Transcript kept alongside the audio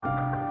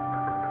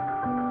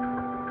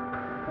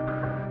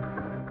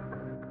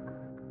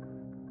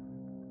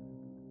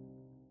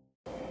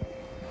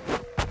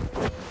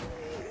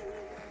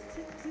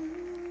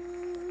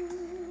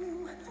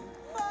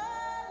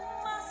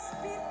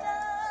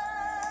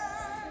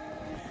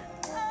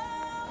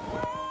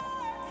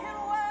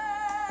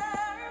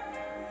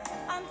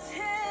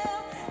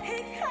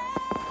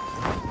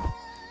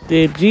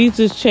Did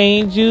Jesus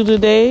change you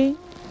today?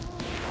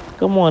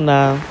 Come on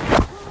now.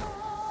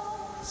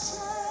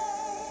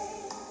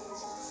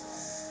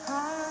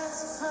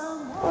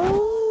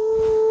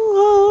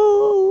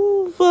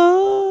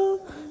 Over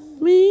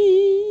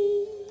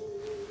me.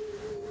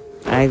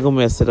 I ain't gonna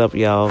mess it up,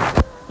 y'all.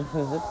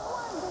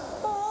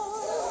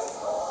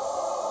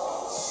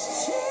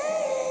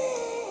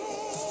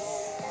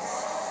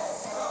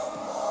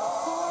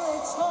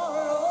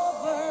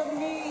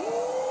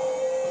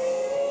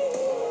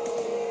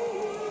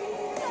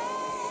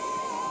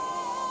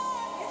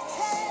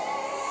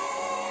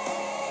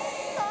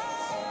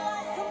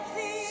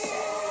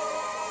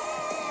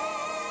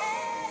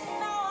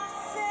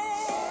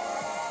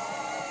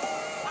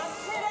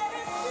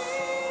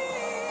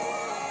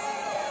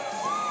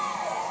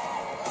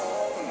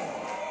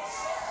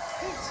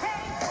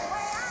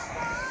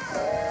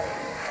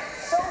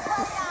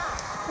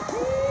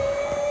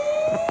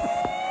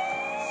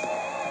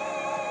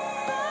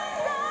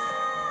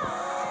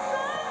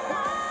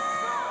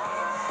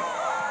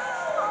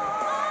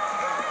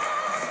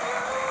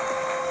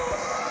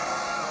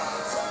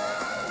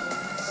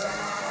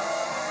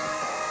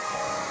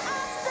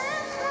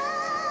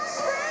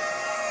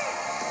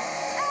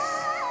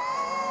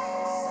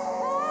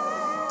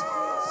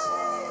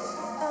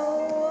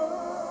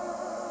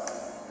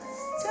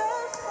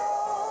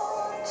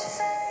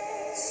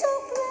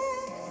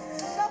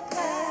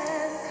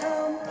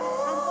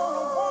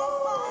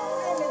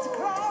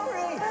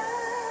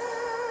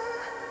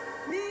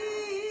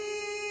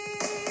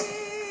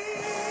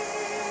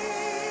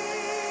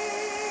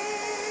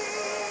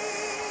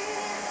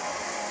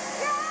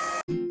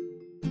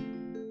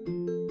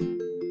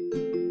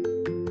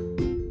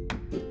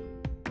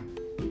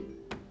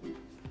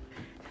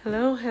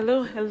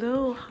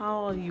 Hello.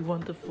 How are you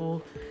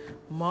wonderful,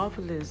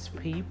 marvelous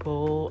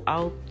people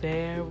out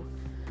there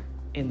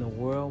in the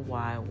World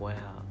Wide Web?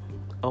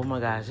 Oh my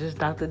gosh, it's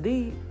Dr.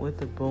 D with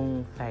the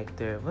Boom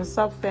Factor. What's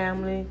up,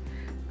 family?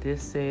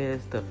 This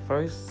is the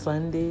first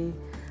Sunday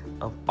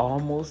of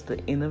almost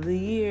the end of the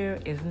year.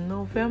 It's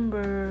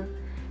November,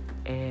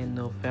 and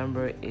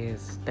November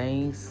is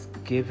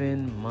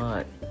Thanksgiving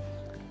month.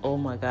 Oh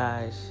my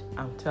gosh,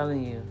 I'm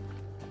telling you,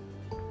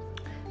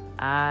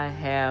 I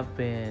have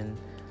been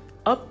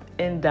up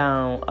and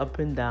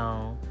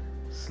down,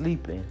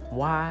 sleeping.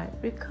 Why?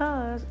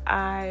 Because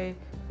I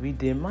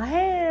redid my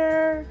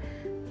hair.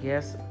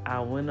 Yes, I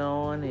went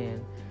on,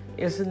 and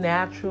it's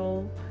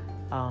natural.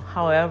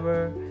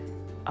 However,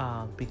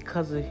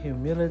 because of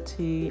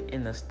humility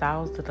and the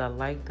styles that I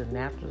like, the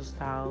natural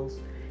styles,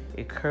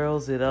 it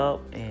curls it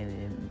up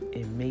and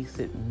it makes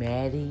it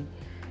matty.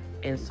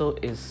 And so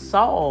it's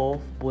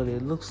soft, but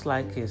it looks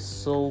like it's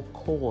so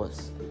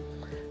coarse.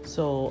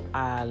 So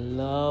I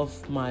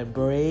love my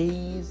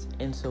braids,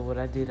 and so what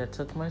I did, I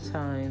took my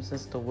time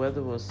since the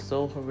weather was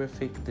so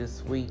horrific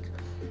this week.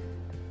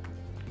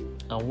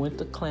 I went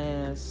to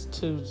class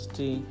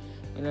Tuesday,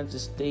 and I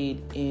just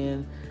stayed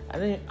in.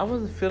 I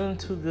wasn't feeling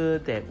too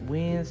good that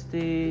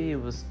Wednesday.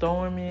 It was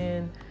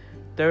storming.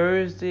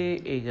 Thursday,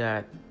 it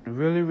got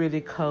really,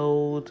 really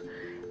cold.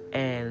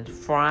 And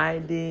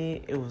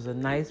Friday, it was a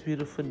nice,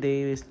 beautiful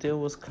day. It still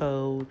was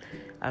cold.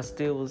 I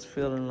still was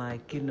feeling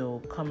like,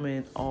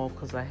 coming off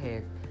because I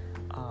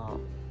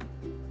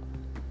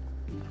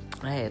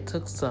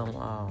took some,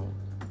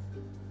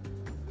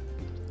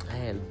 I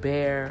had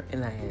bear,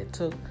 and I had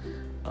took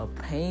a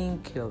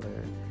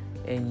painkiller.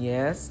 And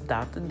yes,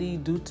 Dr. D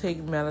do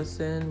take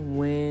medicine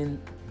when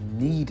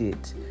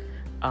needed.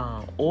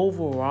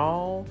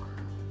 Overall,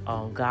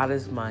 God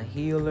is my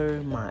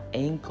healer. My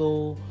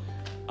ankle,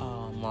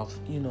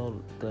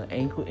 the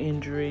ankle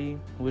injury,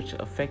 which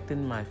affected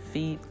my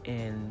feet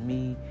and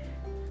me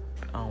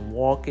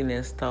walking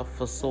and stuff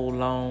for so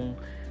long.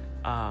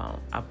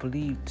 I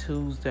believe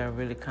Tuesday I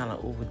really kind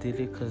of overdid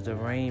it because the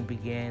rain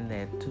began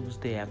that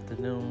Tuesday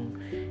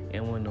afternoon.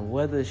 And when the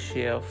weather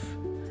shifts,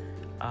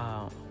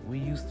 we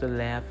used to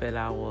laugh at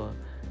our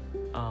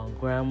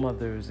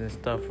grandmothers and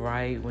stuff,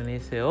 right? When they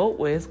say, "Oh,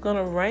 well, it's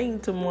gonna rain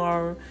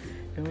tomorrow,"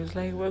 and it was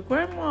like, "Well,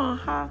 Grandma,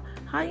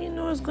 how you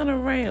know it's gonna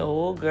rain?"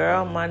 "Oh,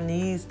 girl, my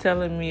knees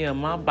telling me, or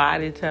my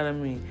body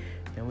telling me."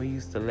 And we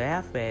used to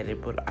laugh at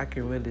it, but I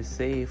can really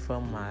say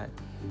from my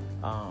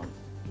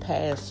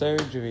past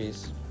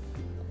surgeries,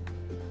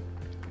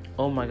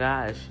 oh my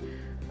gosh,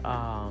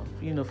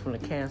 from the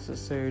cancer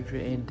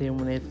surgery, and then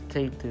when they had to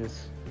take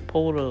this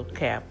polio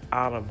cap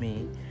out of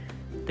me,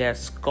 that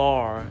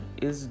scar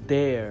is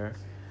there,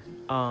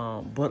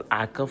 but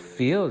I could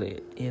feel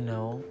it,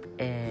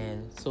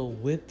 And so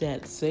with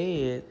that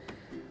said,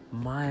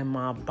 my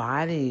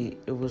body,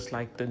 it was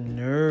like the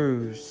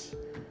nerves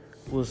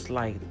was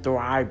like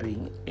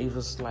throbbing. It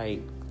was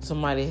like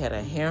somebody had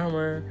a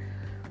hammer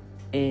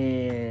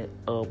and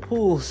a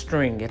pull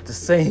string at the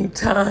same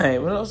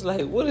time. And I was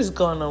like, what is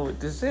going on with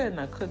this head? And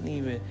I couldn't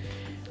even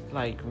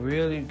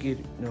really get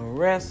no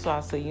rest. So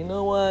I said, you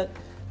know what?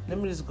 Let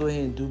me just go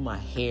ahead and do my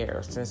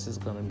hair since it's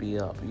going to be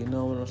up. You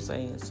know what I'm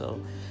saying? So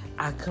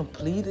I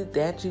completed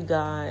that, you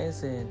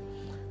guys, and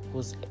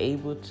was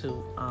able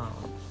to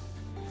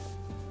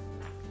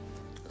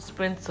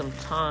spent some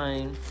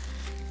time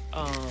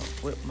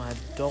with my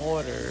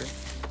daughter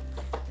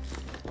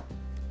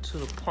to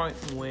the point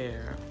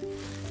where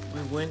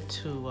we went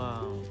to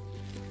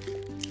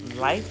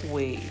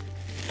Lifeway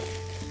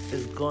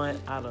is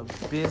going out of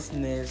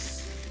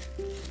business,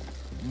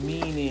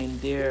 meaning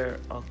they're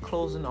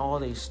closing all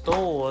their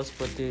stores,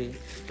 but the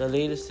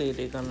lady said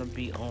they're gonna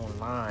be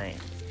online.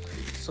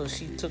 So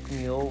she took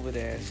me over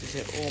there. She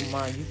said, "Oh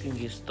my, you can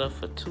get stuff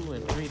for $2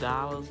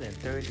 and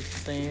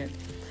 $3.30,"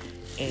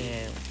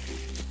 and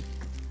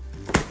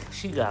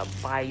she got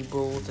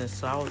Bibles, and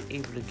so I was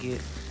able to get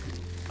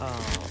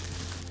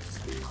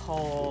some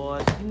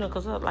cards,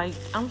 because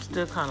I'm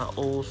still kind of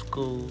old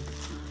school,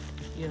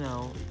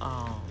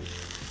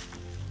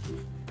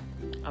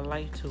 I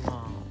like to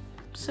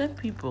send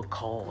people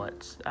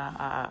cards.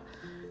 I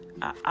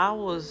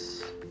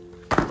was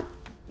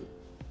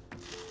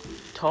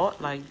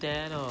taught like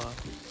that, or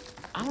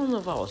I don't know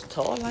if I was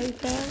taught like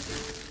that,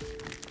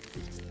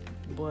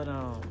 but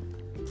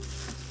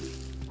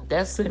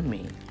that's in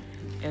me.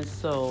 And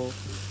so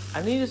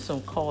I needed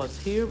some cards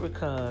here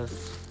because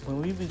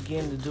when we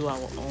begin to do our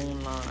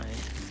online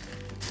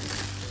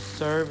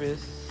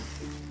service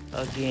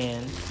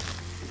again,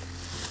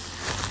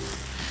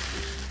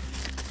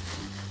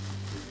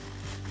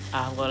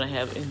 I'm going to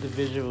have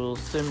individuals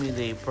send me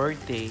their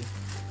birthday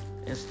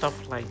and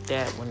stuff like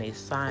that when they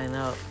sign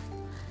up.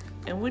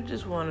 And we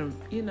just want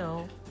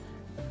to,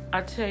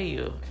 I tell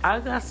you, I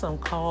got some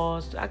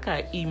calls, I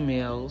got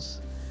emails,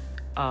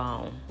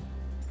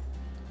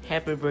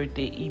 happy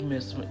birthday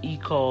emails from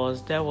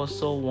e-calls. That was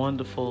so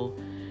wonderful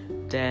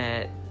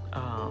that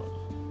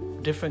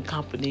different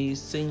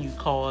companies send you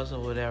cards or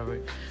whatever.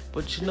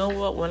 But you know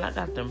what? When I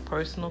got them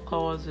personal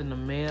cards in the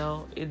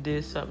mail, it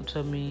did something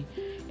to me.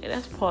 And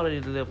that's part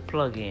of the little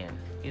plug-in,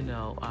 and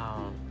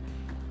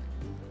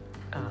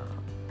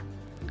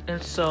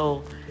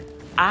so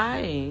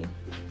I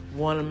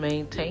want to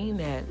maintain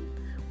that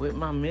with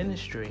my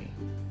ministry.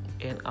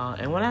 And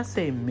when I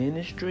say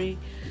ministry,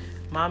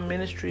 my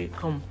ministry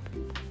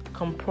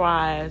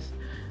comprised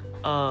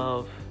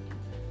of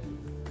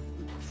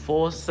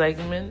 4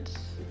 segments.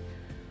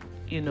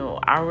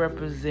 I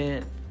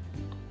represent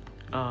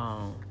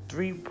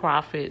 3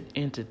 profit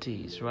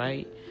entities,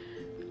 right?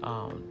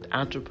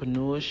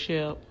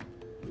 Entrepreneurship,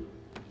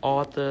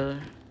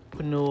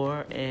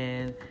 authorpreneur,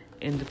 and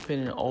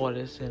independent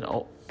artists and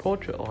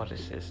portrait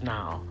artists.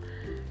 Now,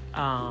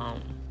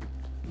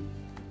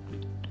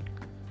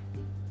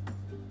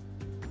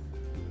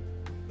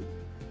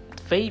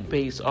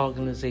 faith-based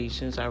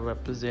organizations, I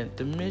represent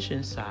the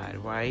mission side,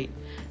 right?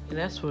 And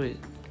that's with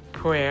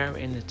prayer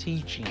and the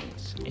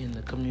teachings in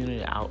the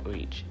community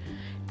outreach.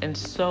 And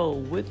so,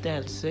 with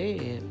that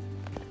said,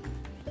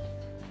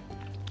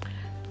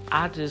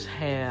 I just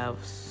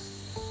have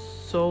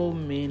so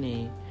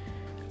many,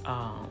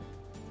 how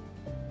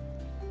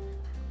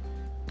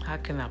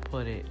can I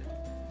put it?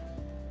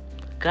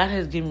 God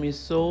has given me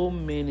so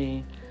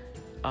many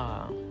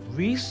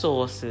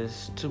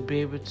resources to be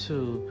able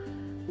to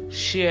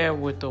share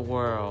with the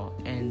world.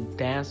 And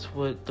that's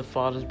what the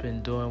Father's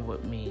been doing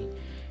with me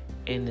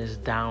in this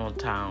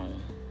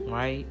downtown,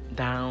 right?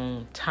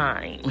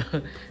 Downtime.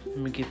 Let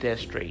me get that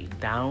straight.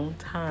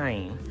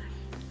 Downtime.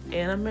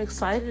 And I'm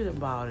excited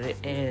about it.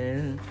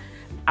 And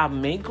I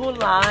may go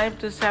live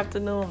this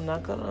afternoon. I'm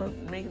not going to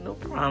make no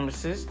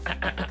promises.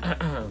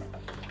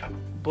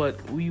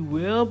 But we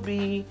will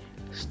be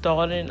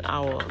starting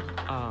our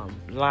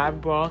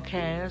live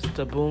broadcast.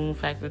 The Boom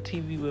Factor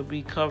TV will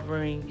be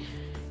covering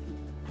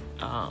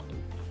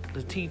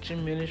the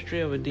teaching ministry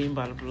of Redeemed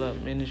by the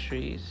Blood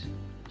Ministries.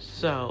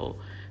 So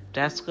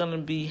that's going to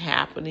be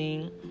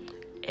happening.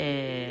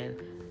 And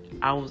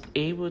I was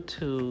able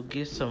to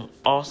get some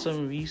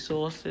awesome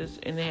resources,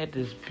 and they had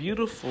this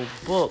beautiful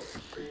book,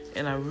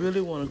 and I really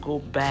want to go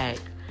back.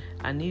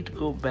 I need to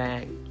go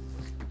back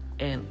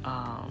and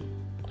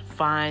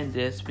find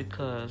this,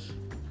 because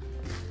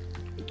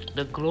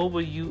the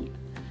global youth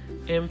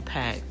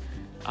impact,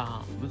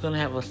 we're going to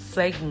have a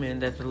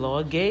segment that the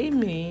Lord gave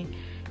me,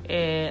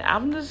 and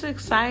I'm just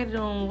excited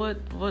on what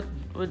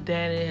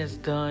Daddy has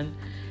done,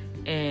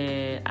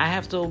 and I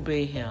have to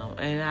obey him,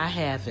 and I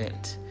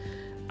haven't.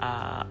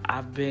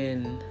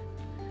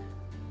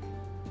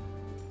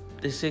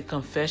 They say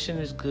confession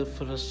is good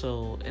for the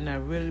soul, and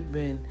I've really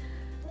been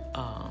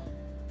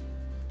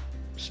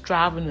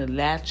striving to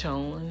latch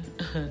on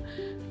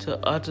to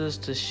others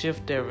to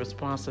shift their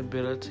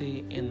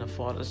responsibility, and the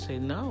Father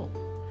said, no,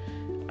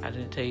 I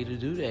didn't tell you to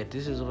do that.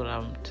 This is what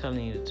I'm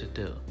telling you to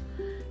do.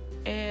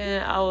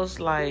 And I was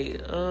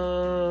like,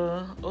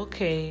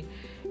 okay.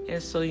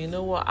 And so, you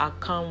know what? I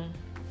come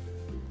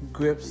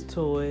grips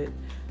to it.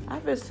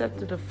 I've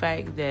accepted the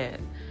fact that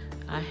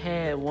I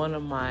had one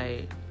of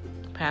my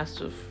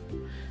pastors'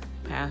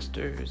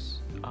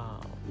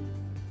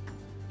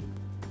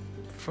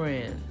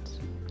 friends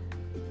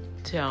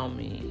tell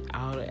me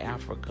out of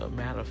Africa.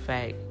 Matter of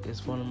fact,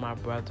 it's one of my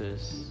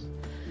brothers,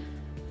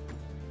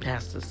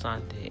 Pastor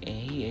Sunday,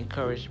 and he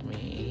encouraged me.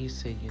 And he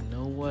said, "You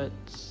know what,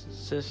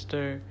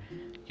 sister?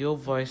 Your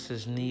voice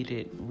is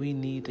needed. We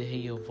need to hear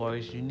your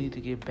voice. You need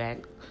to get back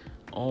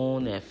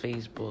on that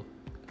Facebook.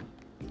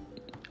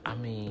 I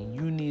mean,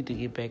 you need to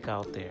get back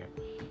out there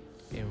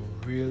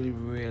and really,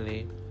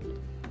 really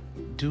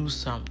do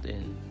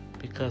something,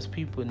 because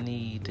people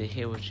need to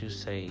hear what you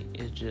say.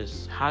 It's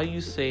just how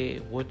you say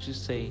it, what you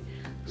say.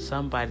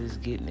 Somebody's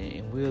getting it,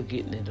 and we're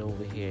getting it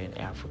over here in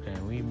Africa,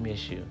 and we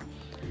miss you.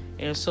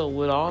 And so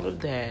with all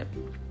of that,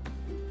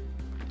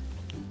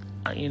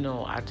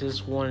 I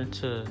just wanted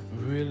to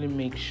really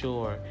make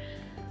sure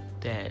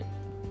that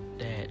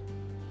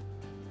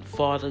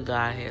Father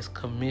God has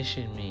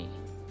commissioned me.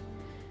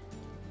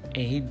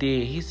 And he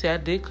did. He said,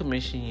 I did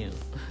commission you.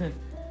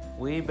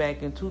 Way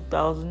back in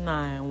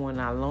 2009, when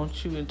I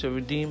launched you into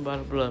Redeemed by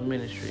the Blood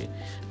Ministry,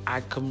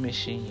 I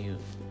commissioned you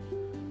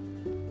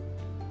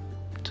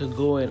to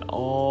go in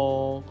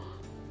all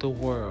the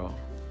world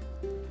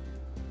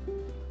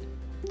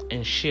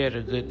and share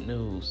the good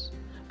news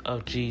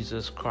of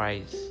Jesus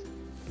Christ.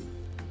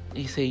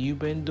 He said, you've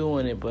been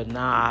doing it, but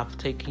now I've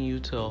taken you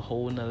to a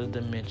whole nother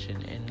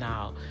dimension. And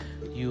now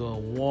you are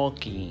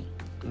walking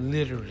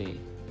literally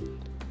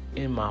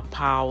in my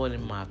power and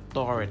in my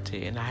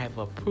authority. And I have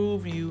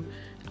approved you.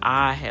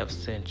 I have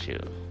sent you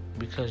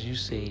because you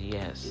said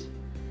yes.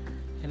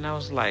 And I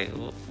was like,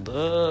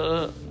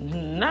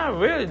 not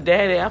really,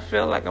 Daddy. I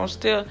feel like I'm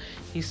still.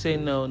 He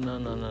said, no.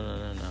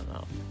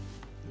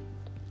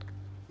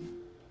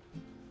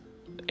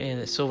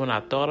 And so when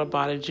I thought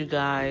about it, you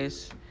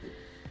guys,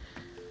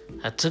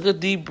 I took a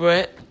deep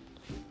breath,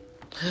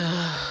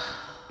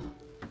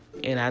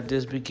 and I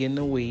just began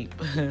to weep.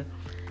 And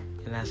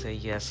I said,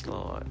 yes,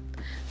 Lord.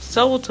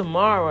 So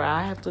tomorrow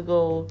I have to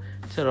go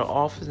to the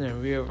office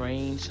and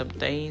rearrange some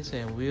things,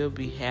 and we'll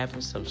be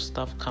having some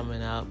stuff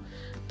coming up.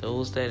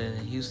 Those that are in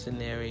the Houston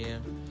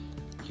area,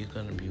 you're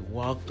going to be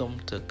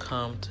welcome to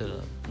come to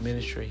the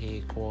ministry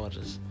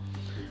headquarters.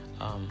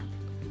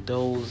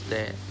 Those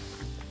that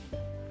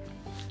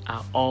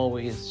I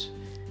always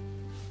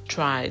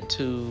try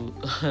to,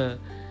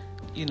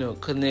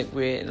 connect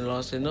with, and the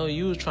Lord said, no,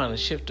 you were trying to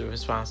shift the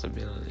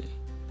responsibility.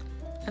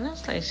 And I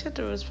was like, shift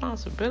the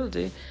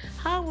responsibility?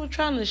 How are we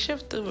trying to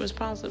shift the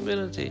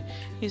responsibility?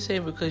 He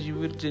said, because you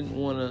really didn't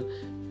want to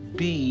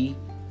be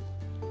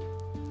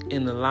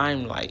in the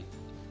limelight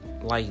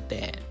like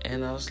that.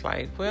 And I was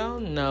like, well,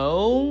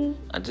 no,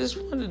 I just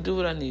want to do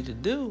what I need to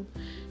do.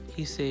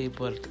 He said,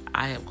 but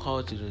I have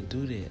called you to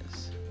do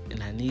this,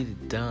 and I need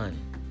it done.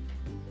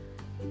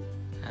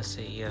 I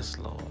said, yes,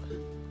 Lord.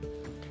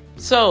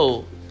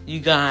 So, you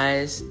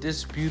guys,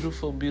 this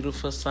beautiful,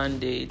 beautiful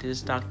Sunday, this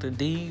is Dr.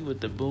 D with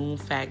the Boom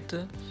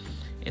Factor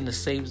in the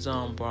Safe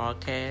Zone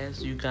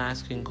broadcast. You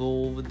guys can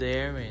go over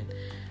there and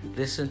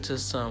listen to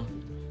some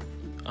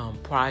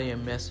prior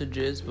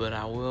messages, but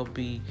I will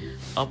be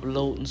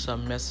uploading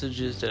some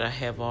messages that I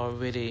have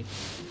already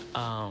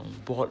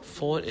brought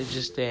forth. It's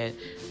just that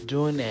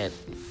during that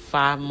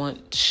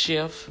 5-month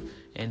shift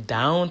and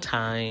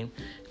downtime,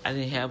 I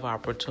didn't have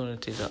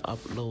opportunity to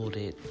upload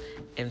it.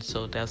 And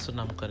so that's what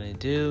I'm going to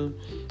do.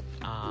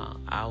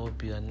 I will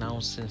be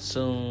announcing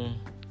soon.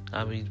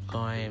 I'll be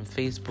going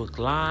Facebook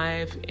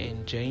Live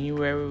in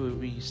January. We'll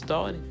be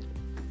starting.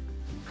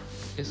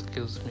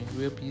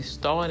 We'll be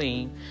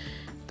starting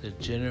the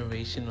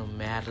Generational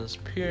Matters,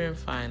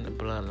 Purifying the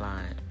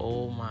Bloodline.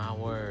 Oh, my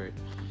word.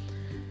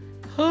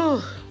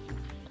 Whew.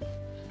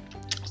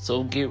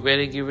 So get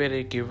ready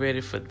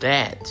for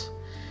that.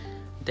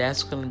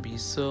 That's going to be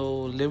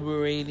so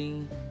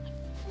liberating.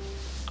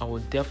 I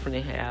will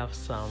definitely have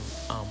some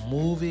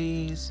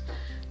movies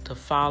to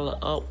follow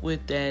up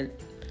with that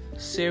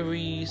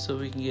series so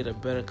we can get a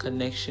better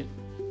connection.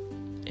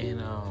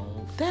 And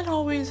that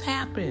always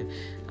happens.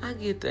 I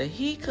get the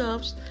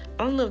hiccups.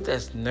 I don't know if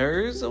that's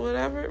nerves or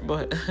whatever,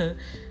 but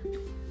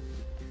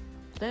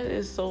that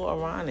is so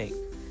ironic.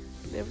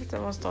 Every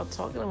time I start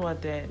talking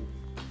about that,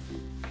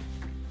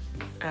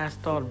 I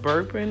start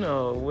burping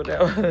or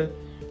whatever.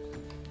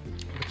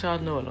 But y'all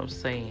know what I'm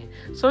saying.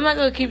 So I'm not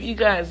going to keep you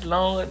guys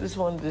long. I just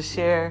wanted to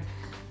share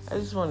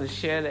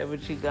that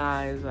with you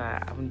guys.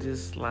 I'm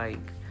just like,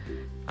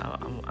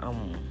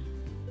 I'm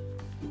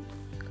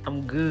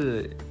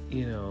good.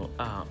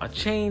 A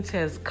change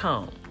has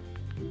come.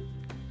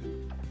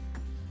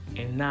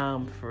 And now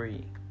I'm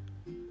free.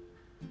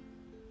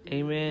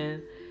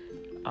 Amen.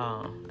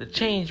 The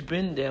change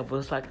been there, but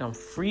it's like I'm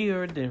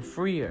freer than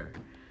freer.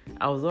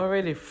 I was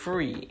already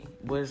free,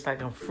 but it's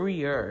like I'm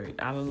freer.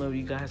 I don't know if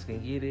you guys can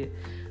get it.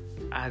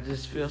 I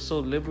just feel so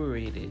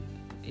liberated,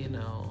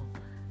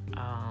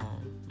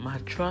 My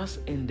trust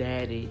in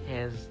Daddy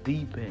has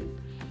deepened.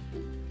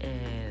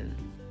 And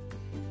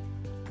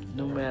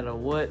no matter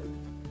what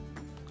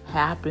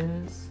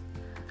happens,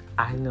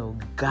 I know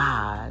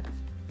God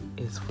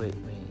is with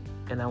me.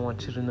 And I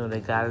want you to know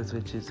that God is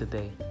with you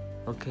today.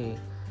 Okay?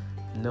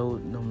 No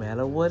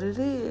matter what it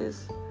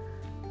is,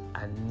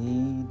 I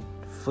need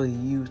for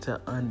you to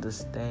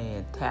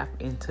understand. Tap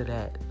into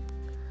that.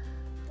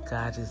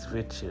 God is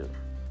with you.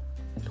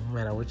 No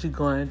matter what you're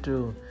going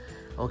through.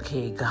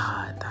 Okay,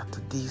 God,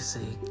 Dr. D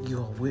said, you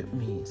are with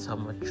me. So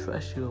I'm going to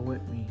trust you are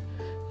with me.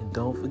 And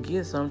don't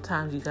forget,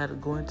 sometimes you got to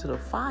go into the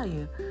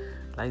fire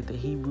like the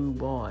Hebrew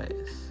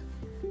boys.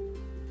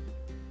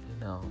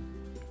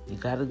 You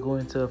got to go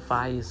into the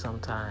fire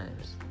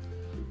sometimes.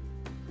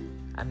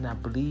 And I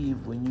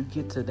believe when you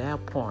get to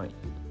that point,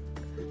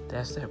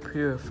 that's that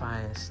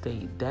purifying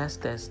state. That's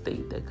that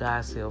state that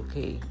God said,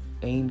 okay,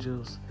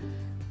 angels,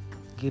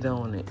 get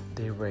on it.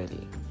 They're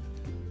ready.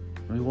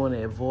 We want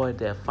to avoid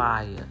that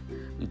fire.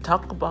 We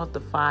talk about the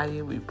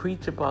fire. We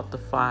preach about the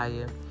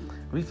fire.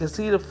 We can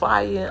see the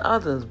fire in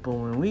others, but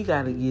when we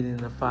got to get in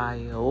the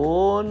fire,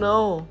 oh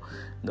no.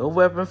 No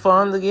weapon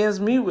formed against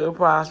me will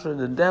prosper.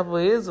 The devil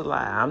is a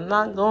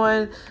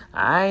lie.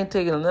 I ain't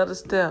taking another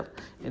step.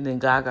 And then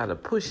God got to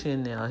push you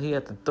in there. He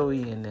had to throw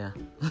you in there.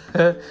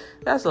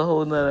 That's a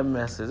whole nother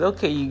message.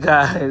 Okay, you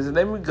guys,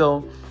 let me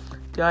go.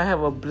 Y'all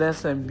have a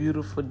blessed and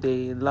beautiful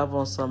day. Love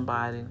on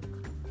somebody.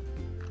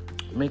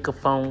 Make a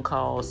phone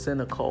call,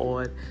 send a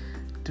card.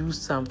 Do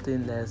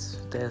something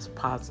that's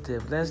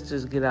positive. Let's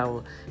just get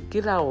our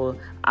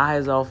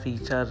eyes off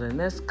each other and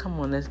let's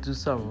do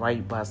something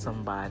right by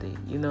somebody.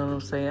 You know what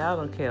I'm saying? I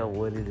don't care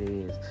what it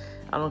is.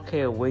 I don't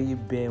care where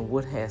you've been,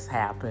 what has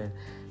happened.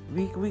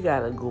 We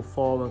gotta go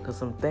forward because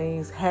some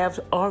things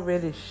have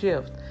already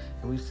shifted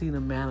and we see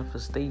the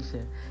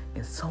manifestation.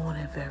 And soon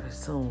and very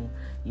soon,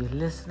 you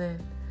listening?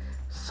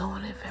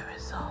 Soon and very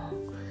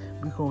soon,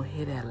 we're gonna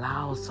hear that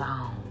loud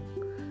sound.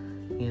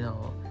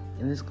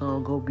 And it's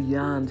going to go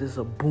beyond just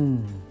a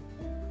boom.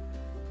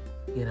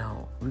 We're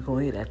going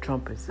to hear that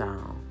trumpet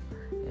sound.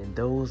 And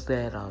those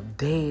that are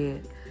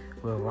dead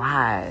will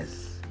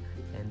rise.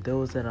 And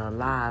those that are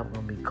alive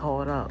will be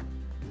caught up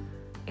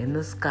in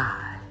the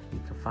sky. You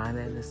can find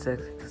that in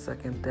the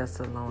Second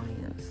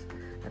Thessalonians.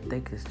 I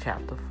think it's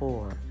chapter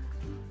 4.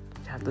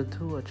 Chapter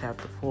 2 or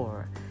chapter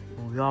 4.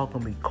 And we all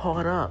going to be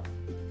caught up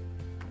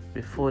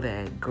before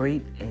that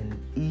great and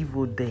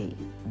evil day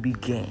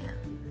began.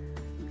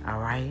 All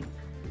right?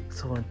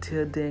 So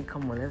until then,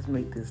 come on, let's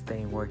make this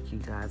thing work, you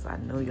guys. I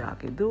know y'all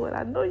can do it.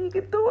 I know you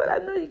can do it. I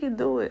know you can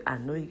do it. I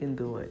know you can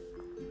do it.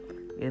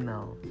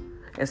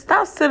 And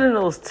stop sending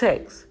those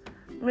texts.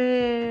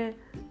 Man,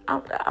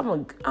 I'm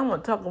gonna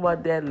talk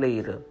about that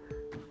later.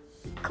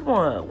 Come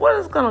on, what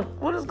is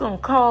gonna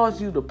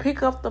cause you to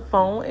pick up the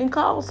phone and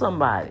call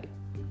somebody?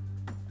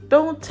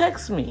 Don't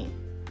text me.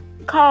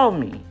 Call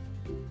me.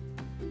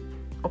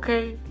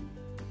 Okay?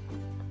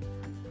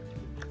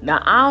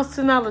 Now, I'll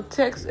send out a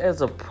text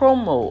as a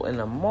promo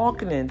and a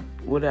marketing,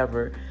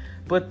 whatever,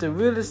 but to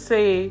really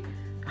say,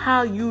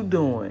 how you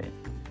doing?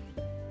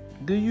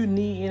 Do you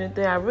need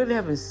anything? I really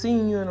haven't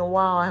seen you in a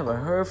while. I haven't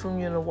heard from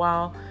you in a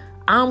while.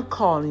 I'm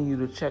calling you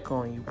to check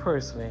on you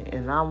personally,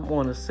 and I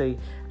want to say,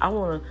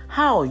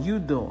 how are you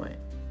doing?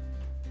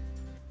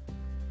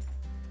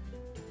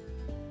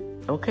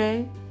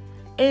 Okay?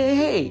 And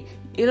hey,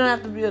 it don't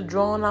have to be a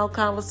drawn-out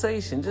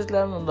conversation. Just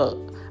let them know,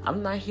 look,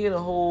 I'm not here to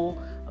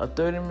hold a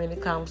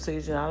 30-minute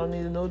conversation. I don't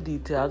need to know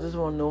detail. I just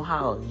want to know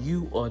how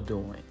you are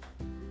doing.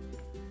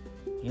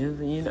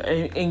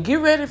 And get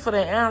ready for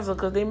the answer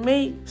because they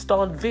may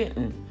start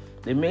venting.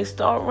 They may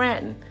start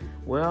ranting.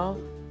 Well,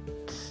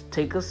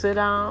 take a sit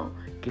down,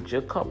 get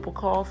your cup of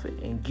coffee,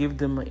 and give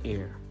them an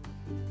ear.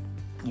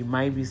 You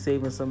might be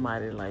saving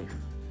somebody's life.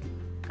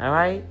 All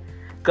right?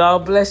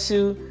 God bless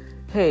you.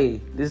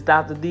 Hey, this is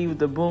Dr. D with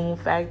the Boom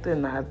Factor,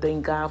 and I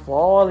thank God for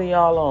all of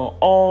y'all on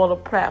all the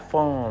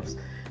platforms.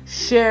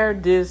 Share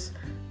this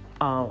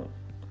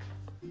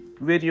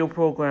video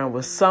program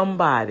with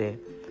somebody.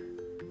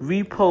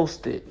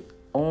 Repost it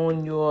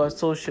on your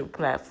social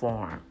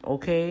platform,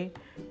 okay?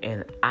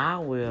 And I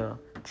will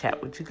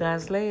chat with you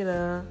guys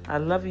later. I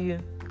love you.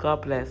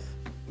 God bless.